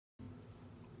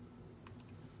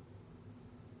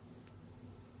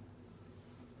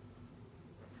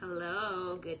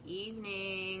Good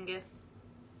evening.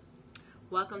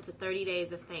 Welcome to 30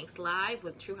 Days of Thanks Live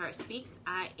with Trueheart Speaks.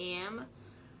 I am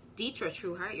Detra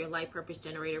Trueheart, your life purpose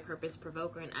generator, purpose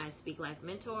provoker, and I Speak Life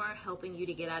mentor, helping you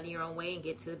to get out of your own way and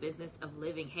get to the business of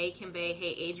living. Hey, Kimbe.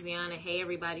 Hey, Adriana. Hey,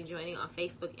 everybody joining on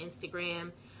Facebook,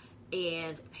 Instagram,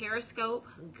 and Periscope.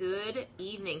 Good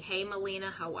evening. Hey, Melina.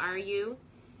 How are you?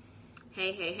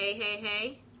 Hey, hey, hey, hey,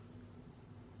 hey.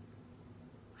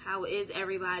 How is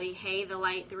everybody? Hey, the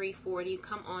light 340.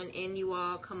 Come on in, you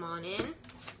all. Come on in.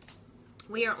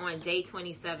 We are on day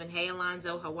 27. Hey,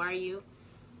 Alonzo. How are you?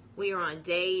 We are on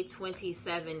day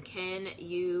 27. Can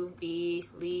you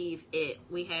believe it?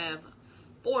 We have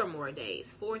 4 more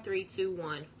days. 4, 3, 2,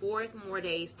 1. 4 more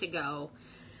days to go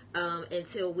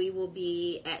until we will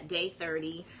be at day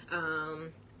 30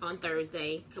 on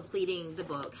Thursday, completing the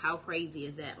book. How crazy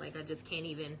is that? Like, I just can't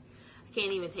even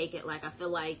take it. Like, I feel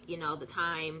like, you know, the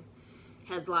time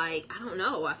has, like, I don't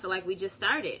know. I feel like we just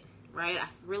started, right? I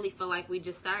really feel like we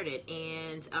just started.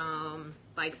 And,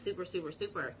 like, super, super,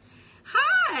 super.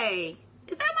 Hi!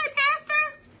 Is that my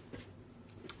pastor?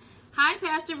 Hi,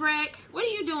 Pastor Breck. What are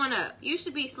you doing up? You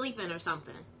should be sleeping or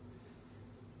something.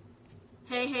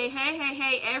 Hey, hey, hey, hey,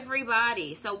 hey,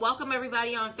 everybody. So welcome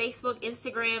everybody on Facebook,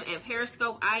 Instagram, and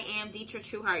Periscope. I am Detra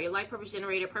Trueheart, your life purpose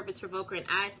generator, purpose provoker, and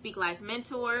I Speak Life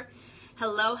mentor.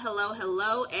 Hello, hello,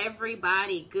 hello,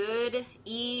 everybody. Good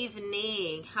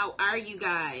evening. How are you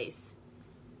guys?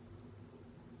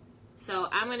 So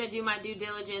I'm going to do my due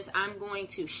diligence. I'm going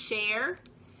to share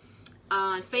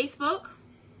on Facebook.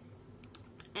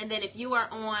 And then if you are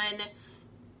on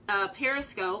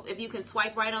Periscope, if you can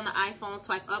swipe right on the iPhone,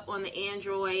 swipe up on the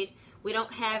Android. We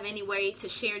don't have any way to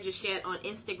share just yet on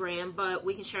Instagram, but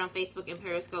we can share on Facebook and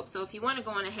Periscope. So if you want to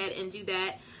go on ahead and do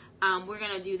that, we're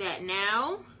going to do that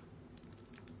now.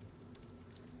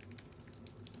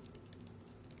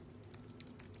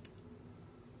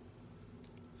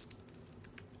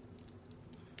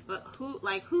 But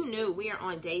who knew we are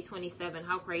on day 27?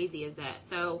 How crazy is that?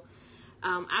 So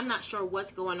I'm not sure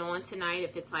what's going on tonight.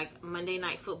 If it's like Monday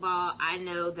Night Football, I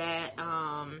know that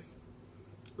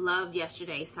loved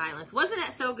yesterday's silence. Wasn't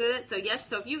that so good? So yes,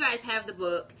 so if you guys have the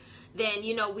book, then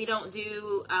you know we don't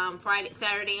do Friday,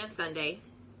 Saturday, and Sunday.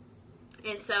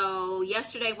 And so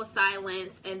yesterday was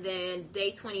silence, and then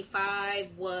day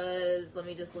 25 was, let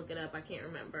me just look it up. I can't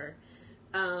remember.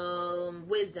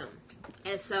 Wisdom.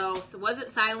 And so wasn't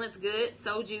silence good?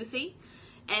 So juicy.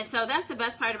 And so that's the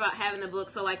best part about having the book.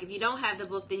 So like if you don't have the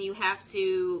book, then you have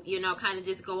to, you know, kind of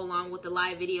just go along with the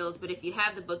live videos. But if you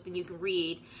have the book, then you can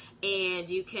read and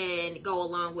you can go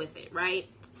along with it, right?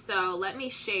 So let me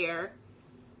share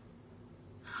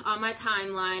on my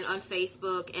timeline on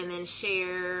Facebook and then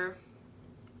share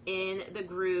in the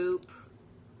group.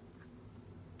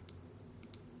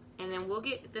 And then we'll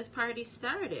get this party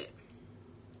started.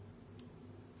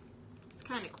 It's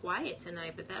kind of quiet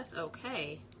tonight, but that's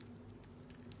okay.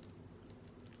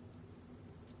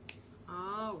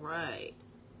 All right.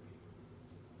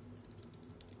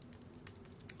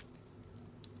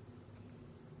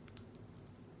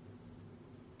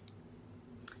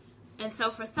 And so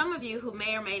for some of you who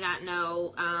may or may not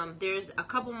know, there's a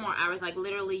couple more hours, like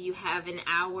literally you have an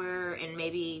hour and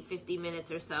maybe 50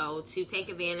 minutes or so to take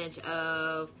advantage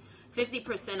of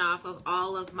 50% off of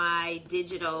all of my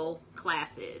digital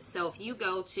classes. So if you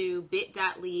go to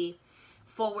bit.ly/,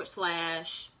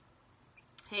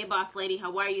 hey boss lady,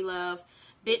 how are you, love?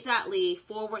 bit.ly/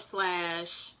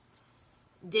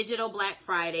 Digital Black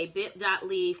Friday,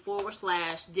 bit.ly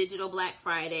 / Digital Black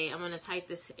Friday. I'm going to type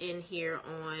this in here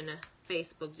on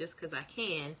Facebook just because I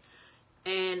can.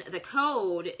 And the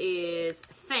code is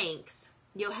THANKS.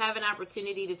 You'll have an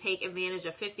opportunity to take advantage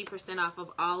of 50% off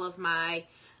of all of my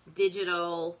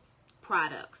digital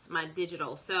products, my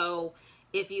digital. So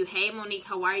if you, hey Monique,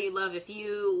 how are you, love? If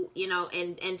you, you know,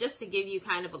 and just to give you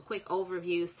kind of a quick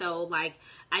overview. So like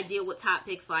I deal with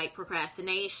topics like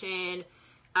procrastination,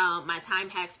 my time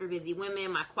hacks for busy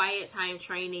women, my quiet time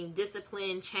training,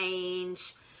 discipline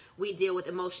change. We deal with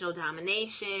emotional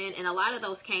domination, and a lot of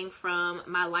those came from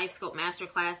my Life Scope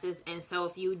Masterclasses. And so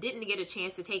if you didn't get a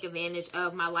chance to take advantage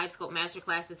of my Life Scope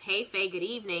Masterclasses, hey Faye, good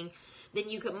evening, then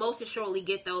you could most assuredly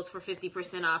get those for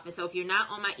 50% off. And so if you're not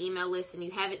on my email list and you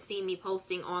haven't seen me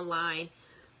posting online,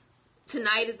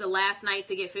 tonight is the last night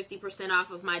to get 50%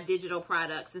 off of my digital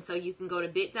products. And so you can go to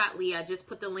bit.ly. I just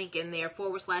put the link in there,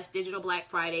 / Digital Black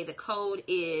Friday. The code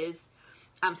is,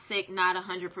 I'm sick, not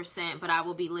 100%, but I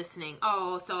will be listening.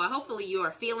 Oh, so hopefully you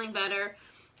are feeling better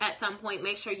at some point.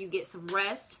 Make sure you get some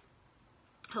rest.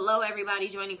 Hello, everybody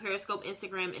joining Periscope,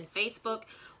 Instagram, and Facebook.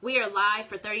 We are live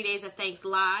for 30 Days of Thanks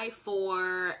live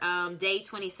for day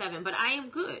 27, but I am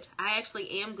good. I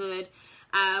actually am good.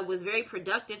 I was very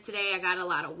productive today. I got a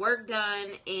lot of work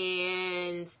done,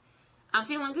 and I'm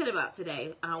feeling good about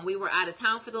today. We were out of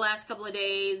town for the last couple of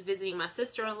days, visiting my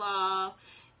sister-in-law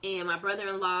and my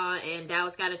brother-in-law, and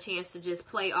Dallas got a chance to just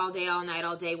play all day, all night,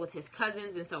 all day with his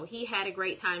cousins, and so he had a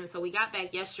great time. So we got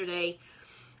back yesterday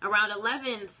around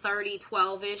 11:30,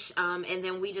 12-ish, and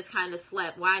then we just kind of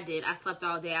slept. Well, I slept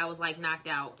all day. I was like knocked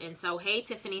out. And so, hey,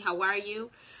 Tiffany, how are you?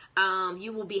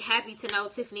 You will be happy to know,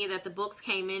 Tiffany, that the books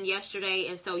came in yesterday,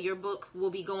 and so your book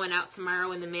will be going out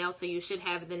tomorrow in the mail, so you should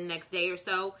have it the next day or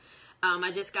so.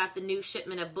 I just got the new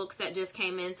shipment of books that just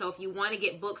came in. So if you want to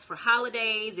get books for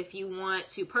holidays, if you want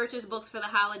to purchase books for the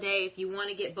holiday, if you want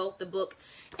to get both the book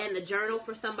and the journal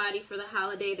for somebody for the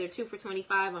holiday, they're 2 for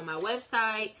 $25 on my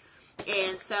website.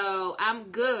 And so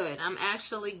I'm good. I'm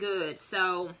actually good.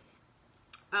 So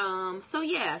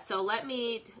yeah. So let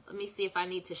me see if I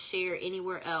need to share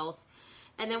anywhere else.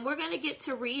 And then we're going to get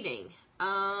to reading.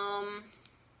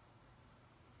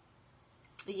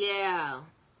 Yeah.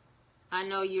 I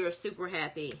know you're super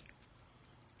happy.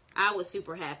 I was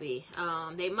super happy.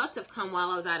 They must have come while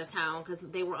I was out of town because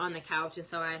they were on the couch, and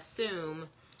so I assume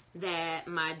that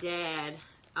my dad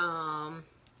brought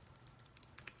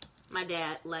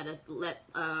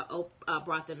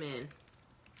them in.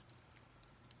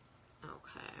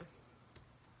 Okay.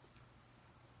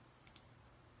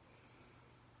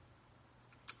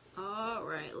 All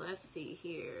right, let's see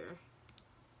here.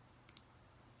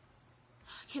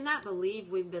 Cannot believe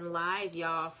we've been live,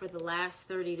 y'all, for the last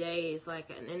 30 days. Like,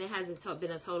 and it hasn't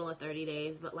been a total of 30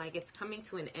 days, but like it's coming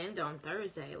to an end on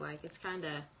Thursday. Like it's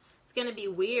gonna be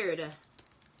weird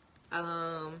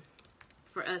for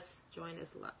us. Join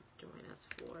us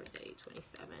for day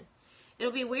 27.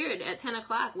 It'll be weird at 10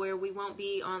 o'clock where we won't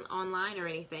be online or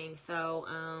anything. So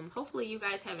hopefully you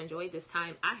guys have enjoyed this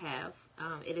time. I have.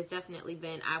 It has definitely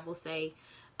been, I will say,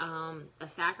 a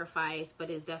sacrifice, but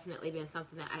it's definitely been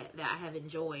something that I have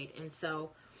enjoyed. And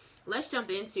so let's jump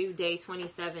into day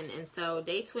 27. And so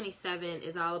day 27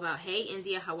 is all about, hey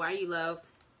India, how are you, love?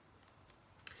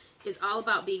 It's all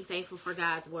about being thankful for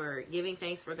God's word, giving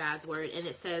thanks for God's word. And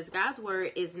it says God's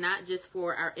word is not just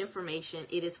for our information,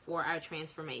 it is for our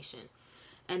transformation.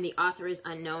 And the author is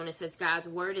unknown. It says God's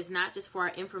word is not just for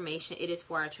our information, it is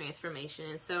for our transformation.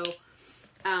 And so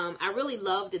I really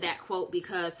loved that quote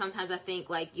because sometimes I think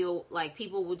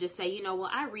people will just say, well,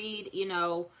 I read,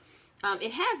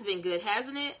 it has been good,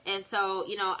 hasn't it? And so,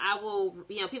 I will,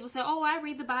 people say, oh, I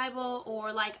read the Bible,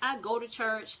 or like I go to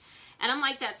church, and I'm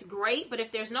like, that's great. But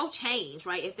if there's no change,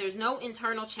 right? If there's no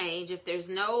internal change, if there's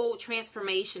no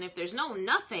transformation, if there's no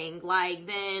nothing,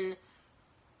 then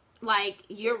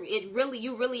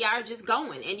you really are just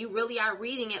going, and you really are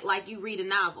reading it like you read a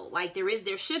novel. Like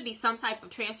there should be some type of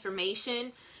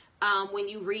transformation when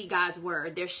you read God's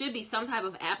word. There should be some type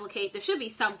of application. There should be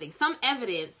something, some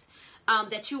evidence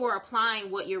that you are applying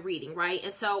what you're reading, right?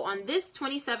 And so on this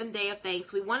 27th day of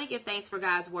thanks, we want to give thanks for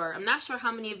God's word. I'm not sure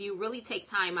how many of you really take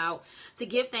time out to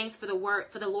give thanks for the word,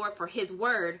 for the Lord, for his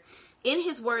word. In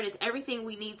his word is everything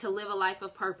we need to live a life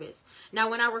of purpose. Now,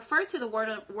 when I refer to the word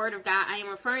of God, I am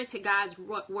referring to God's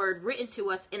word written to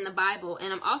us in the Bible.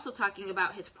 And I'm also talking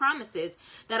about his promises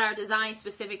that are designed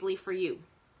specifically for you.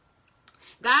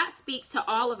 God speaks to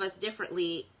all of us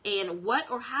differently, and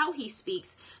what or how he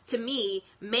speaks to me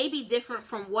may be different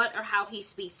from what or how he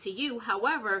speaks to you.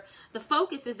 However, the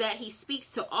focus is that he speaks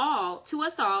to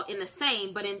us all in the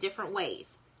same, but in different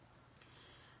ways.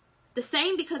 The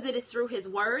same because it is through his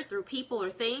word, through people or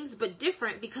things, but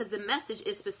different because the message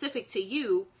is specific to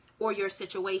you or your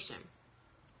situation.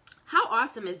 How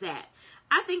awesome is that?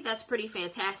 I think that's pretty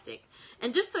fantastic.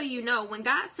 And just so you know, when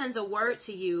God sends a word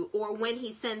to you, or when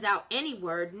he sends out any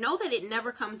word, know that it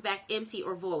never comes back empty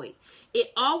or void.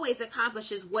 It always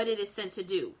accomplishes what it is sent to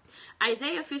do.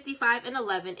 Isaiah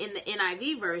 55:11 in the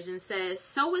NIV version says,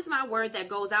 "So is my word that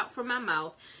goes out from my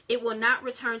mouth. It will not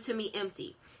return to me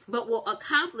empty, but will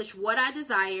accomplish what I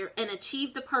desire and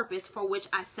achieve the purpose for which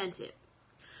I sent it."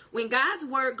 When God's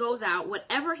word goes out,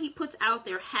 whatever he puts out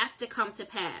there has to come to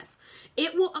pass.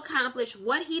 It will accomplish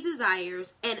what he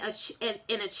desires and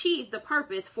achieve the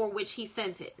purpose for which he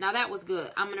sent it. Now that was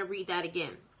good. I'm going to read that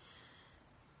again.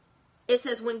 It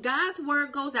says, when God's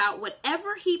word goes out,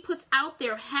 whatever he puts out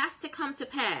there has to come to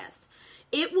pass.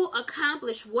 It will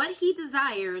accomplish what he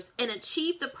desires and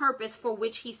achieve the purpose for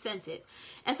which he sent it.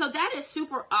 And so that is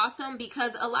super awesome,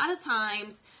 because a lot of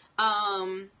times,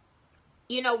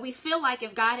 we feel like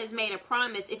if God has made a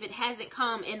promise, if it hasn't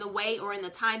come in the way or in the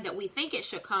time that we think it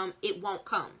should come, it won't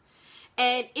come.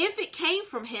 And if it came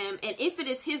from him, and if it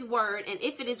is his word, and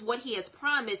if it is what he has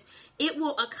promised, it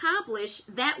will accomplish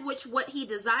what he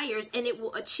desires, and it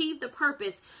will achieve the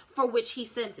purpose for which he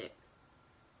sent it.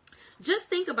 Just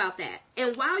think about that.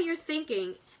 And while you're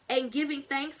thinking and giving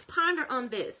thanks, ponder on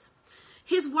this.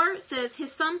 His word says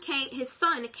his son came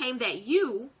that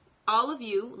you, all of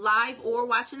you, live or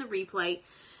watching the replay,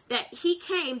 that he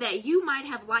came that you might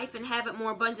have life and have it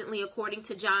more abundantly, according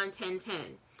to John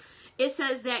 10:10. It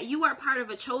says that you are part of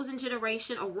a chosen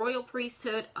generation, a royal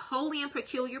priesthood, a holy and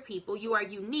peculiar people. You are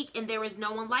unique and there is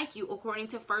no one like you, according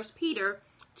to 1 Peter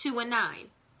 2:9.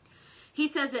 He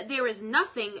says that there is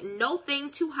nothing, no thing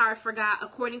too hard for God,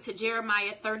 according to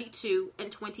Jeremiah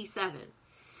 32:27.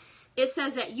 It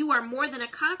says that you are more than a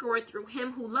conqueror through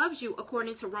him who loves you,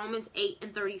 according to Romans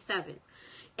 8:37.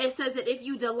 It says that if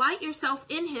you delight yourself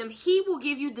in him, he will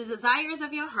give you the desires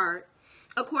of your heart,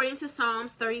 according to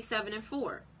Psalms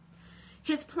 37:4.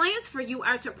 His plans for you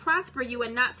are to prosper you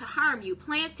and not to harm you,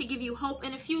 plans to give you hope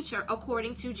in a future,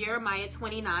 according to Jeremiah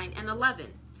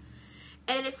 29:11.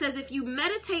 And it says if you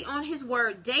meditate on his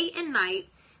word day and night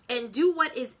and do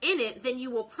what is in it, then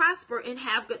you will prosper and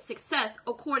have good success,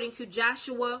 according to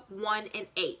Joshua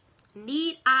 1:8.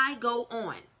 Need I go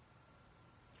on?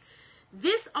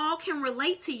 This all can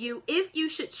relate to you if you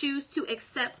should choose to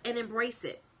accept and embrace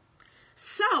it.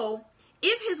 So,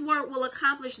 if his word will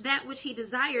accomplish that which he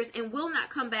desires and will not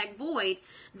come back void,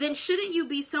 then shouldn't you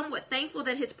be somewhat thankful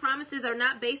that his promises are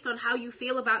not based on how you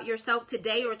feel about yourself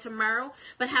today or tomorrow,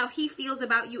 but how he feels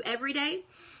about you every day?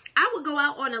 I would go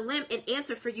out on a limb and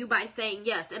answer for you by saying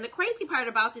yes. And the crazy part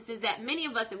about this is that many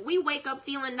of us, if we wake up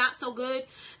feeling not so good,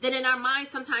 then in our minds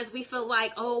sometimes we feel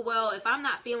like, oh, well, if I'm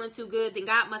not feeling too good, then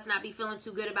God must not be feeling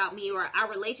too good about me, or our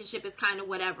relationship is kind of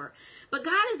whatever. But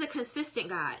God is a consistent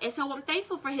God. And so I'm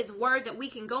thankful for his word, that we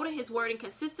can go to his word and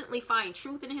consistently find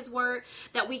truth in his word,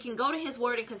 that we can go to his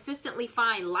word and consistently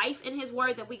find life in his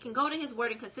word, that we can go to his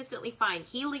word and consistently find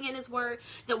healing in his word,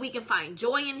 that we can find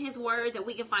joy in his word, that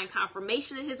we can find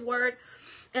confirmation in his word.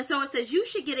 And so it says you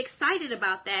should get excited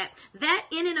about that. That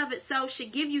in and of itself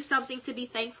should give you something to be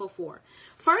thankful for.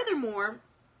 Furthermore,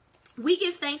 we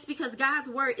give thanks because God's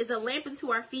word is a lamp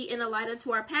unto our feet and a light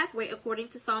unto our pathway, according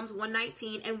to Psalms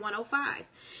 119 and 105.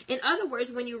 In other words,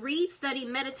 when you read, study,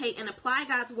 meditate, and apply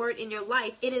God's word in your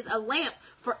life, it is a lamp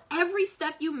for every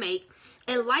step you make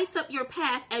and lights up your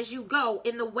path as you go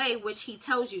in the way which he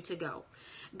tells you to go.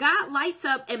 God lights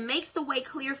up and makes the way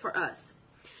clear for us.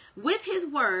 With his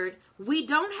word, we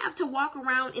don't have to walk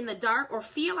around in the dark or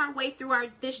feel our way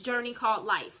through this journey called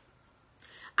life.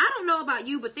 I don't know about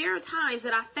you, but there are times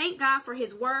that I thank God for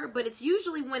his word, but it's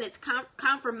usually when it's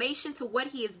confirmation to what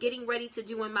he is getting ready to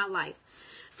do in my life.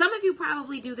 Some of you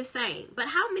probably do the same, but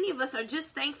how many of us are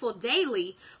just thankful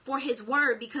daily for his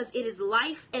word because it is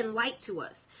life and light to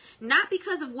us? Not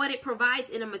because of what it provides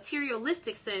in a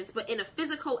materialistic sense, but in a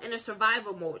physical and a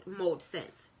survival mode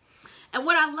sense. And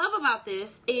what I love about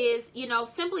this is,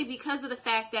 simply because of the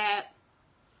fact that,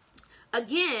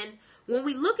 again, when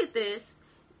we look at this,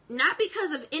 not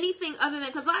because of anything other than,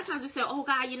 because a lot of times we say, oh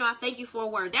God, I thank you for a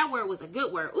word. That word was a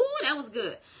good word. Ooh, that was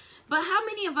good. But how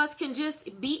many of us can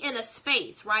just be in a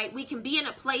space, right? We can be in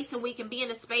a place and we can be in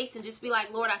a space and just be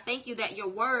like, Lord, I thank you that your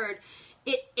word,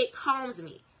 it calms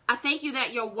me. I thank you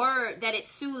that your word, that it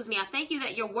soothes me. I thank you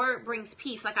that your word brings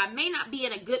peace. Like, I may not be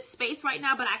in a good space right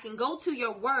now, but I can go to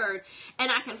your word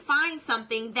and I can find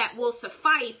something that will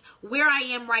suffice where I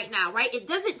am right now, right? It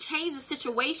doesn't change the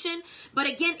situation, but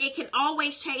again, it can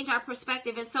always change our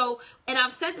perspective. And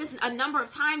I've said this a number of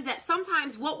times, that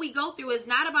sometimes what we go through is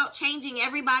not about changing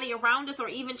everybody around us or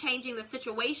even changing the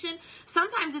situation.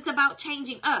 Sometimes it's about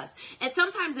changing us. And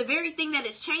sometimes the very thing that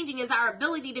is changing is our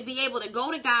ability to be able to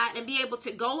go to God and be able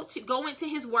to go into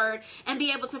his word and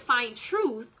be able to find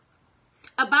truth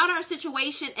about our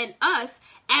situation and us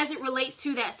as it relates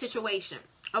to that situation.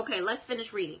 Okay, let's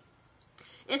finish reading.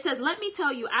 It says, let me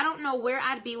tell you, I don't know where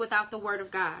I'd be without the word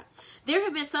of God. There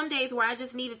have been some days where I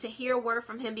just needed to hear a word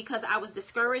from him because I was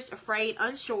discouraged, afraid,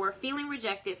 unsure, feeling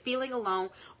rejected, feeling alone,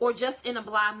 or just in a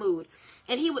blah mood.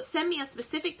 And he would send me a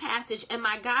specific passage, and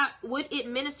my God, would it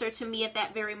minister to me at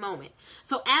that very moment.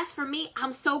 So as for me,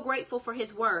 I'm so grateful for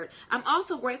his word. I'm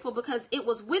also grateful because it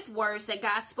was with words that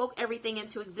God spoke everything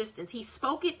into existence. He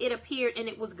spoke it, it appeared, and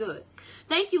it was good.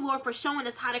 Thank you, Lord, for showing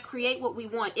us how to create what we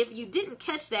want. If you didn't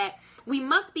catch that, we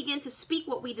must begin to speak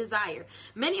what we desire.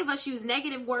 Many of us use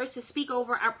negative words to speak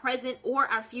over our present or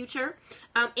our future,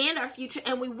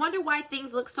 and we wonder why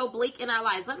things look so bleak in our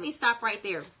lives. Let me stop right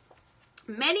there.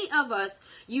 Many of us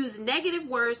use negative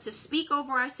words to speak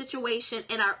over our situation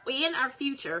and in our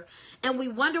future, and we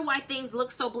wonder why things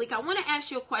look so bleak. I want to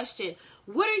ask you a question.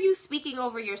 What are you speaking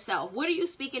over yourself? What are you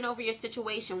speaking over your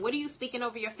situation? What are you speaking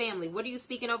over your family? What are you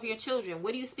speaking over your children?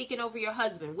 What are you speaking over your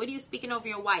husband? What are you speaking over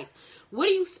your wife? What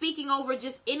are you speaking over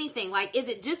just anything? Like, is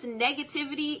it just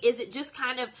negativity? Is it just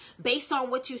kind of based on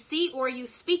what you see? Or are you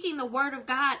speaking the word of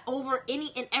God over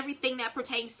any and everything that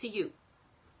pertains to you?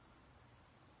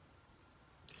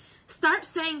 Start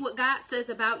saying what God says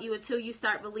about you until you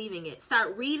start believing it.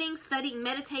 Start reading, studying,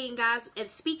 meditating and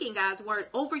speaking God's word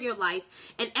over your life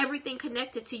and everything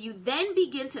connected to you. Then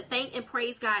begin to thank and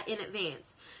praise God in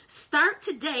advance. Start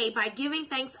today by giving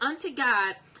thanks unto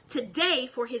God today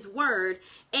for his word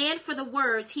and for the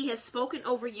words he has spoken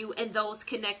over you and those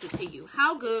connected to you.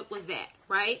 How good was that,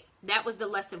 right? That was the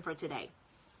lesson for today.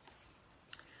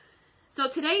 So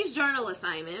today's journal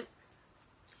assignment,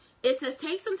 it says,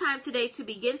 take some time today to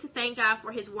begin to thank God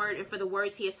for his word and for the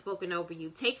words he has spoken over you.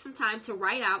 Take some time to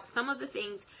write out some of the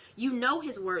things you know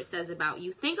his word says about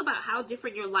you. Think about how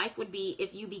different your life would be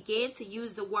if you began to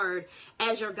use the word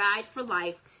as your guide for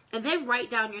life, and then write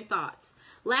down your thoughts.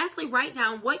 Lastly, write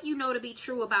down what you know to be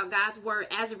true about God's word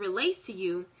as it relates to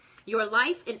you, your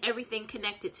life, and everything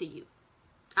connected to you.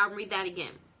 I'll read that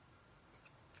again.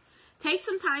 Take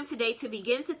some time today to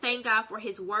begin to thank God for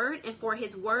his word and for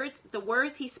his words, the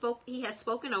words he has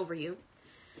spoken over you.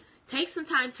 Take some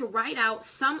time to write out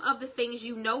some of the things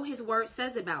you know his word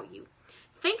says about you.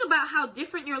 Think about how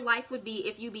different your life would be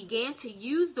if you began to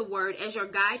use the word as your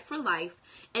guide for life,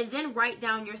 and then write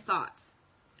down your thoughts.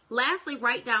 Lastly,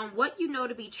 write down what you know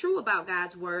to be true about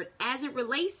God's word as it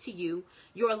relates to you,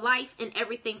 your life, and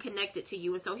everything connected to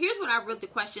you. And so here's what the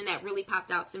question that really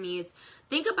popped out to me is,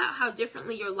 think about how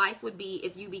differently your life would be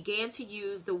if you began to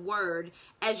use the word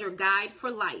as your guide for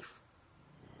life.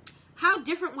 How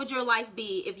different would your life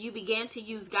be if you began to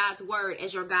use God's word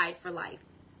as your guide for life?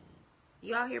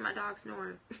 You all hear my dog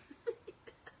snoring?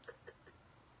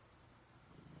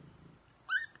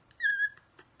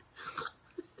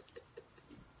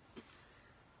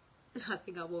 I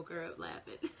think I woke her up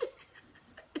laughing.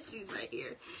 She's right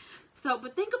here. So,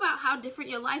 but think about how different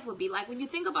your life would be. Like when you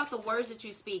think about the words that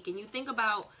you speak and you think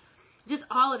about just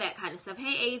all of that kind of stuff.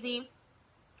 Hey, AZ.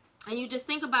 And you just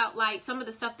think about like some of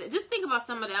the stuff just think about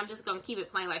some of the, I'm just going to keep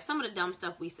it plain, like some of the dumb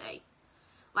stuff we say.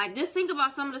 Like just think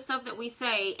about some of the stuff that we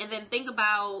say, and then think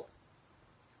about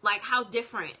like how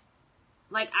different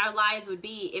like our lives would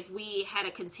be if we had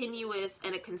a continuous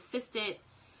and a consistent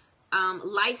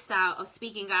lifestyle of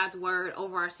speaking God's word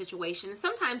over our situation. And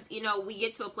sometimes, we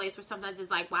get to a place where sometimes it's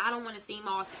like, well, I don't want to seem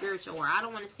all spiritual, or I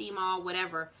don't want to seem all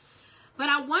whatever. But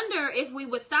I wonder if we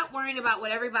would stop worrying about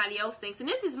what everybody else thinks. And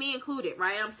this is me included,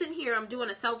 right? I'm sitting here, I'm doing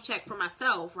a self-check for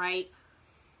myself, right?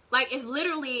 Like if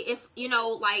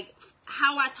like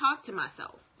how I talk to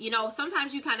myself,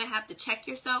 sometimes you kind of have to check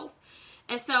yourself.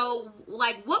 And so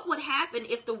like what would happen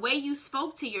if the way you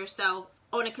spoke to yourself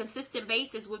on a consistent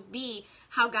basis would be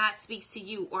how God speaks to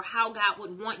you, or how God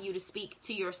would want you to speak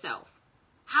to yourself?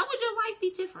 How would your life be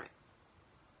different?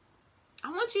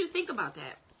 I want you to think about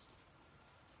that.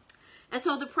 And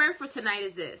so the prayer for tonight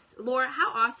is this. Lord,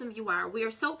 how awesome you are. We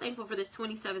are so thankful for this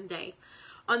 27th day.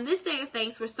 On this day of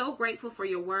thanks, we're so grateful for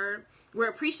your word. We're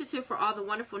appreciative for all the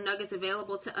wonderful nuggets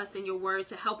available to us in your word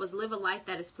to help us live a life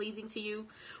that is pleasing to you.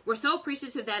 We're so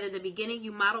appreciative that in the beginning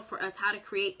you modeled for us how to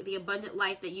create the abundant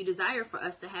life that you desire for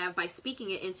us to have by speaking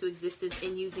it into existence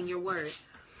and using your word.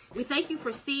 We thank you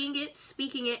for seeing it,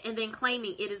 speaking it, and then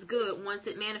claiming it is good once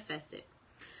it manifested.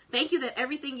 Thank you that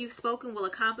everything you've spoken will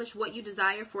accomplish what you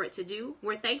desire for it to do.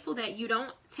 We're thankful that you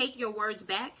don't take your words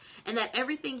back, and that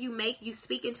everything you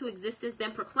speak into existence,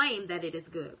 then proclaim that it is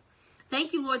good.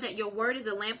 Thank you, Lord, that your word is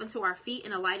a lamp unto our feet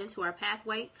and a light unto our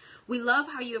pathway. We love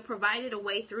how you have provided a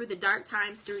way through the dark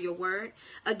times through your word.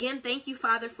 Again, thank you,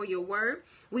 Father, for your word.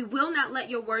 We will not let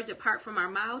your word depart from our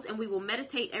mouths, and we will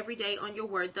meditate every day on your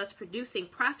word, thus producing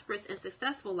prosperous and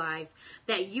successful lives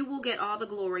that you will get all the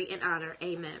glory and honor.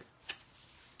 Amen.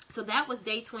 So that was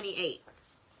day 28.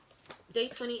 Day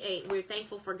 28, we're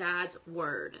thankful for God's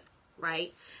word,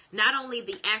 right? Not only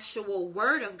the actual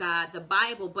word of God, the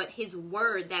Bible, but his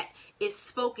word that is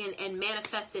spoken and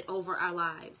manifested over our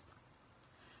lives.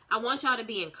 I want y'all to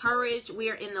be encouraged. We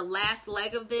are in the last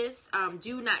leg of this.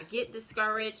 Do not get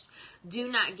discouraged.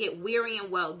 Do not get weary in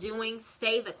well-doing.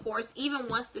 Stay the course. Even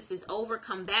once this is over,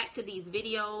 come back to these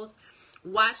videos.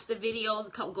 Watch the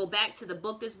videos, go back to the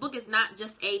book. This book is not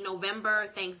just a November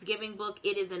Thanksgiving book.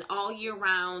 It is an all year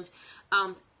round,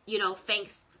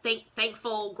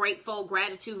 thankful, grateful,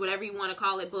 gratitude, whatever you want to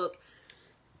call it book.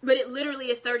 But it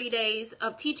literally is 30 days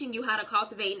of teaching you how to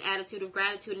cultivate an attitude of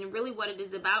gratitude. And really what it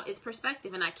is about is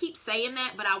perspective. And I keep saying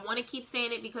that, but I want to keep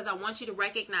saying it because I want you to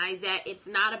recognize that it's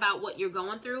not about what you're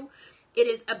going through. It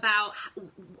is about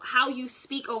how you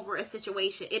speak over a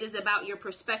situation. It is about your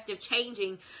perspective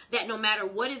changing, that no matter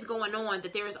what is going on,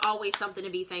 that there is always something to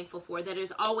be thankful for, that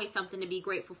there's always something to be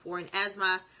grateful for. And as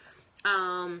my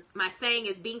saying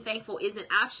is, being thankful isn't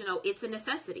optional, it's a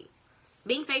necessity.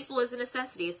 Being thankful is a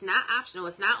necessity. It's not optional.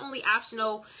 It's not only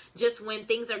optional just when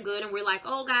things are good and we're like,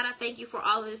 oh God, I thank you for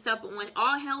all of this stuff. But when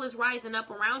all hell is rising up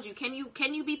around you, can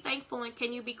you be thankful and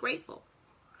can you be grateful?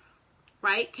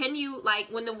 Right? Can you, like,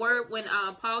 when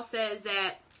Paul says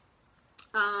that,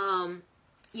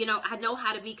 you know, I know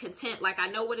how to be content. Like, I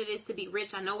know what it is to be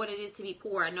rich. I know what it is to be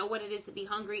poor. I know what it is to be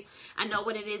hungry. I know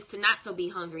what it is to not to be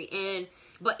hungry.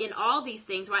 But in all these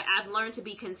things, right, I've learned to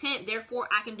be content. Therefore,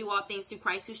 I can do all things through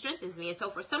Christ who strengthens me. And so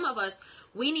for some of us,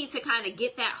 we need to kind of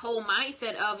get that whole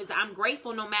mindset of, is I'm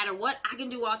grateful no matter what. I can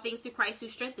do all things through Christ who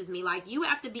strengthens me. Like, you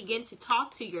have to begin to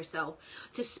talk to yourself,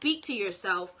 to speak to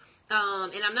yourself.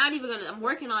 And I'm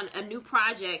working on a new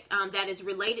project that is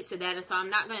related to that. And so I'm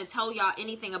not going to tell y'all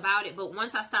anything about it. But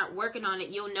once I start working on it,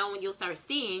 you'll know and you'll start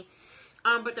seeing.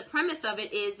 But the premise of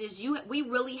it is we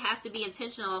really have to be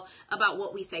intentional about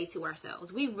what we say to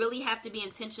ourselves. We really have to be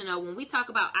intentional when we talk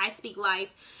about I speak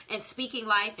life and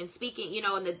speaking, you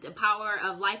know, and the power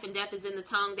of life and death is in the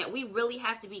tongue, that we really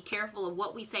have to be careful of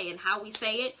what we say and how we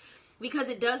say it, because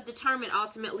it does determine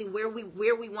ultimately where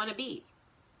we want to be.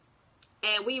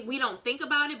 And we don't think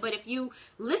about it, but if you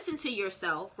listen to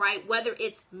yourself, right, whether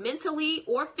it's mentally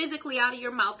or physically out of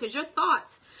your mouth, because your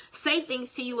thoughts say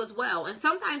things to you as well. And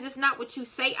sometimes it's not what you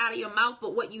say out of your mouth,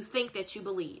 but what you think that you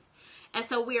believe. And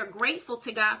so we are grateful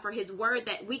to God for his word,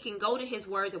 that we can go to his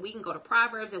word, that we can go to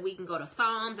Proverbs, that we can go to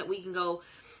Psalms, that we can go,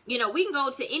 you know, we can go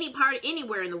to any part,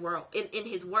 anywhere in the world in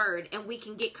his word, and we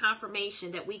can get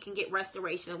confirmation, that we can get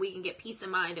restoration, that we can get peace of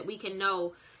mind, that we can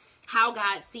know how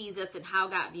God sees us and how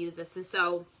God views us. And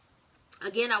so,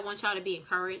 again, I want y'all to be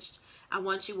encouraged. I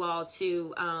want you all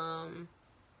to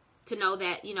know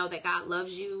that, you know, that God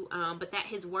loves you, but that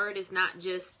his word is not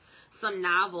just some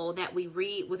novel that we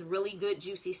read with really good,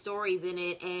 juicy stories in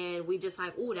it, and we just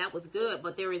like, ooh, that was good,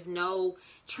 but there is no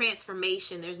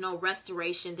transformation, there's no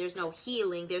restoration, there's no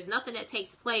healing, there's nothing that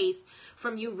takes place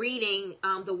from you reading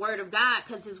the word of God,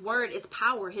 because his word is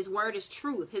power, his word is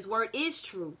truth, his word is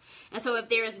true. And so if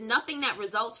there is nothing that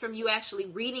results from you actually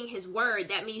reading his word,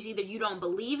 that means either you don't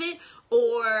believe it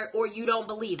or you don't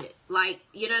believe it. Like,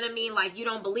 you know what I mean? Like, you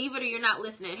don't believe it or you're not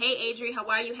listening. Hey, Adri, how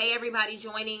are you? Hey, everybody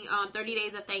joining 30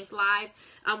 Days of Thanks Live.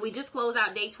 We just closed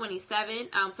out day 27,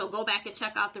 so go back and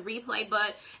check out the replay.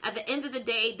 But at the end of the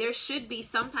day, there should be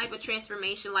some type of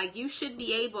transformation. Like, you should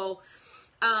be able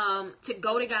to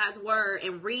go to God's word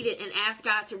and read it and ask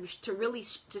God to really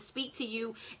speak to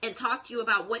you and talk to you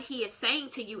about what he is saying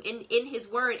to you in his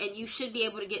word, and you should be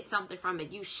able to get something from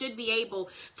it. You should be able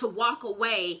to walk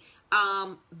away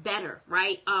better,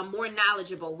 right? More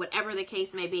knowledgeable, whatever the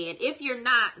case may be. And if you're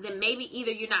not, then maybe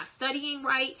either you're not studying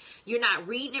right, you're not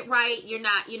reading it right, you're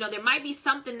not, you know, there might be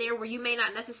something there where you may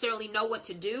not necessarily know what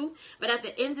to do. But at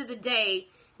the end of the day,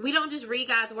 we don't just read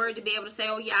God's word to be able to say,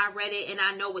 oh yeah, I read it and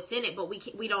I know what's in it, but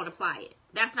we don't apply it.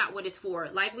 That's not what it's for.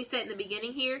 Like we said in the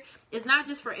beginning here, it's not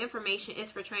just for information,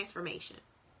 it's for transformation,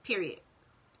 period.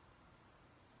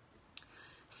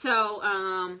 So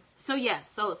yes,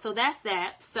 so that's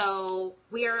that. So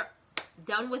we are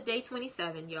done with day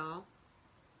 27, y'all.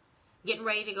 Getting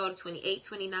ready to go to 28,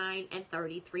 29, and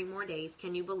 30. 3 more days.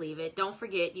 Can you believe it? Don't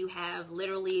forget, you have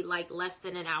literally like less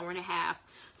than an hour and a half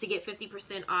to get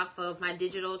 50% off of my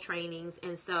digital trainings.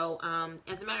 And so,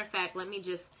 as a matter of fact, let me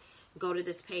just go to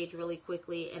this page really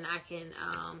quickly, and I can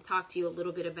talk to you a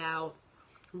little bit about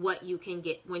what you can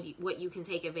get what you can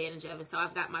take advantage of. And so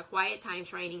I've got my quiet time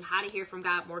training, how to hear from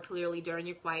God more clearly during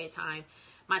your quiet time,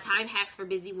 my time hacks for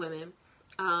busy women.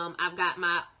 I've got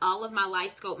all of my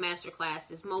life scope master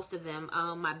classes, most of them,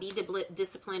 my be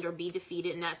disciplined or be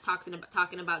defeated, and that's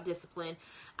talking about discipline.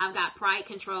 I've got pride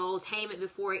control, tame it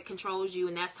before it controls you,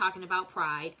 and that's talking about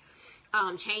pride.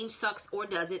 Change sucks or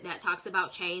does it, that talks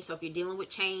about change. So if you're dealing with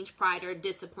change, pride, or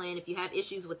discipline, if you have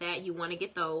issues with that, you want to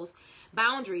get those.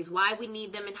 Boundaries, why we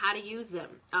need them and how to use them.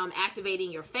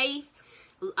 Activating your faith.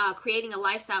 Creating a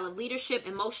lifestyle of leadership,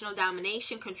 emotional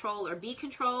domination, control or be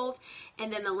controlled.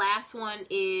 And then the last one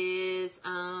is,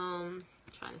 I'm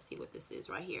trying to see what this is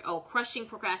right here. Oh, crushing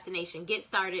procrastination, get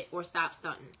started or stop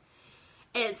stunting.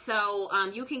 And so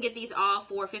you can get these all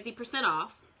for 50%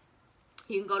 off.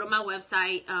 You can go to my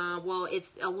website. Well,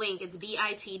 it's a link. It's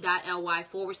bit.ly/.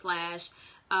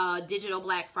 Digital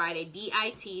Black Friday,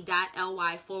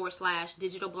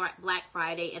 bit.ly/Digital Black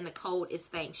Friday, and the code is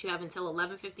thanks. You have until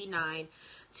 11:59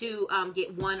 to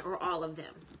get one or all of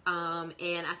them.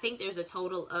 And I think there's a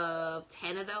total of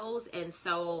 10 of those. And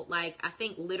so, like, I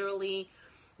think literally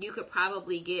you could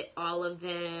probably get all of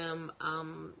them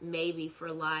maybe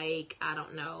for, like, I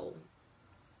don't know,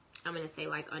 I'm going to say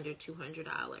like under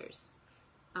 $200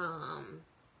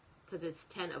 because it's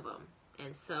 10 of them.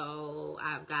 And so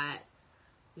I've got,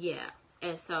 yeah.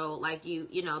 And so, like,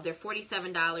 you know, they're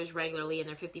 $47 regularly and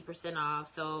they're 50% off.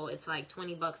 So it's like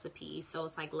 $20 a piece. So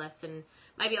it's like less than,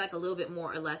 maybe like a little bit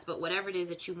more or less. But whatever it is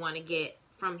that you want to get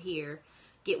from here,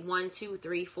 get 1, 2,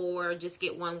 3, 4, just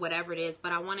get one, whatever it is.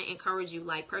 But I want to encourage you,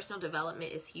 like, personal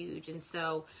development is huge. And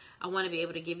so I want to be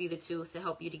able to give you the tools to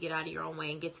help you to get out of your own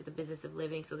way and get to the business of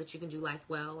living so that you can do life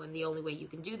well. And the only way you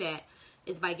can do that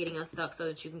is by getting unstuck so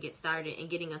that you can get started. And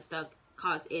getting unstuck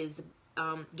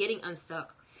getting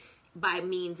unstuck by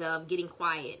means of getting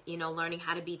quiet, you know, learning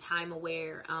how to be time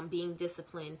aware, being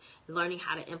disciplined, learning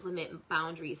how to implement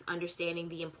boundaries, understanding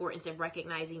the importance of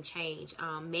recognizing change,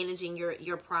 managing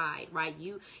your pride, right?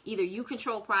 Either you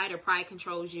control pride or pride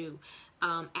controls you.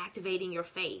 Activating your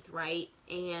faith, right?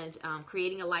 And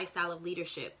creating a lifestyle of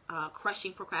leadership,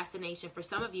 crushing procrastination. For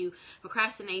some of you,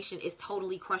 procrastination is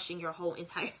totally crushing your whole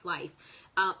entire life.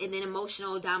 And then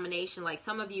emotional domination. Like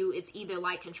some of you, it's either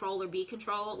like control or be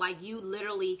controlled. Like you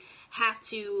literally have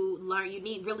to learn,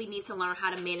 really need to learn how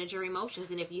to manage your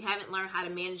emotions. And if you haven't learned how to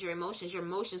manage your emotions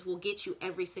will get you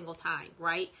every single time,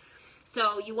 right?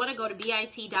 So you want to go to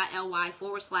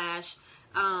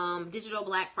bit.ly/Digital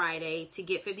Black Friday to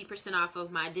get 50% off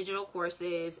of my digital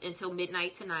courses until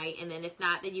midnight tonight. And then if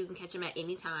not, then you can catch them at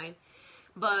any time.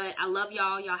 But I love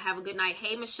y'all. Y'all have a good night.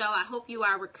 Hey, Michelle, I hope you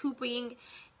are recouping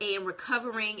and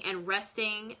recovering and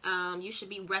resting. You should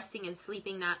be resting and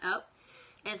sleeping, not up.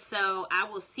 And so I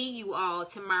will see you all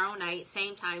tomorrow night,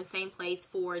 same time, same place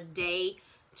for day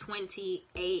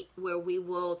 28, where we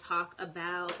will talk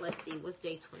about, let's see, what's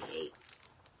day 28?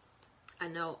 I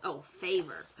know. Oh,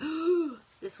 favor.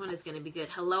 This one is going to be good.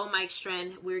 Hello, Mike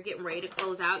Stren. We're getting ready to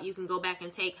close out. You can go back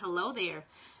and take, hello there.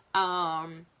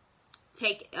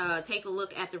 Take a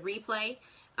look at the replay.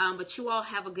 But you all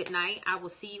have a good night. I will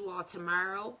see you all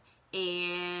tomorrow.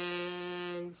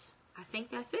 And I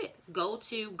think that's it. Go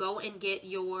and get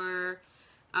your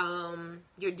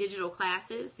digital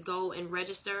classes. Go and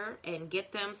register and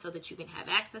get them so that you can have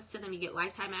access to them. You get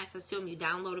lifetime access to them. You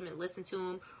download them and listen to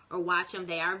them or watch them.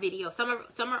 They are videos.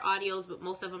 Some are audios, but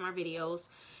most of them are videos.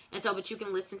 And so, but you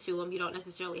can listen to them. You don't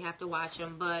necessarily have to watch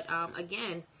them. But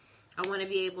again, I want to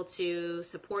be able to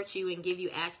support you and give you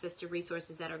access to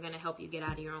resources that are going to help you get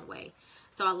out of your own way.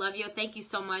 So I love you. Thank you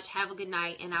so much. Have a good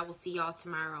night, and I will see y'all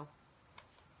tomorrow.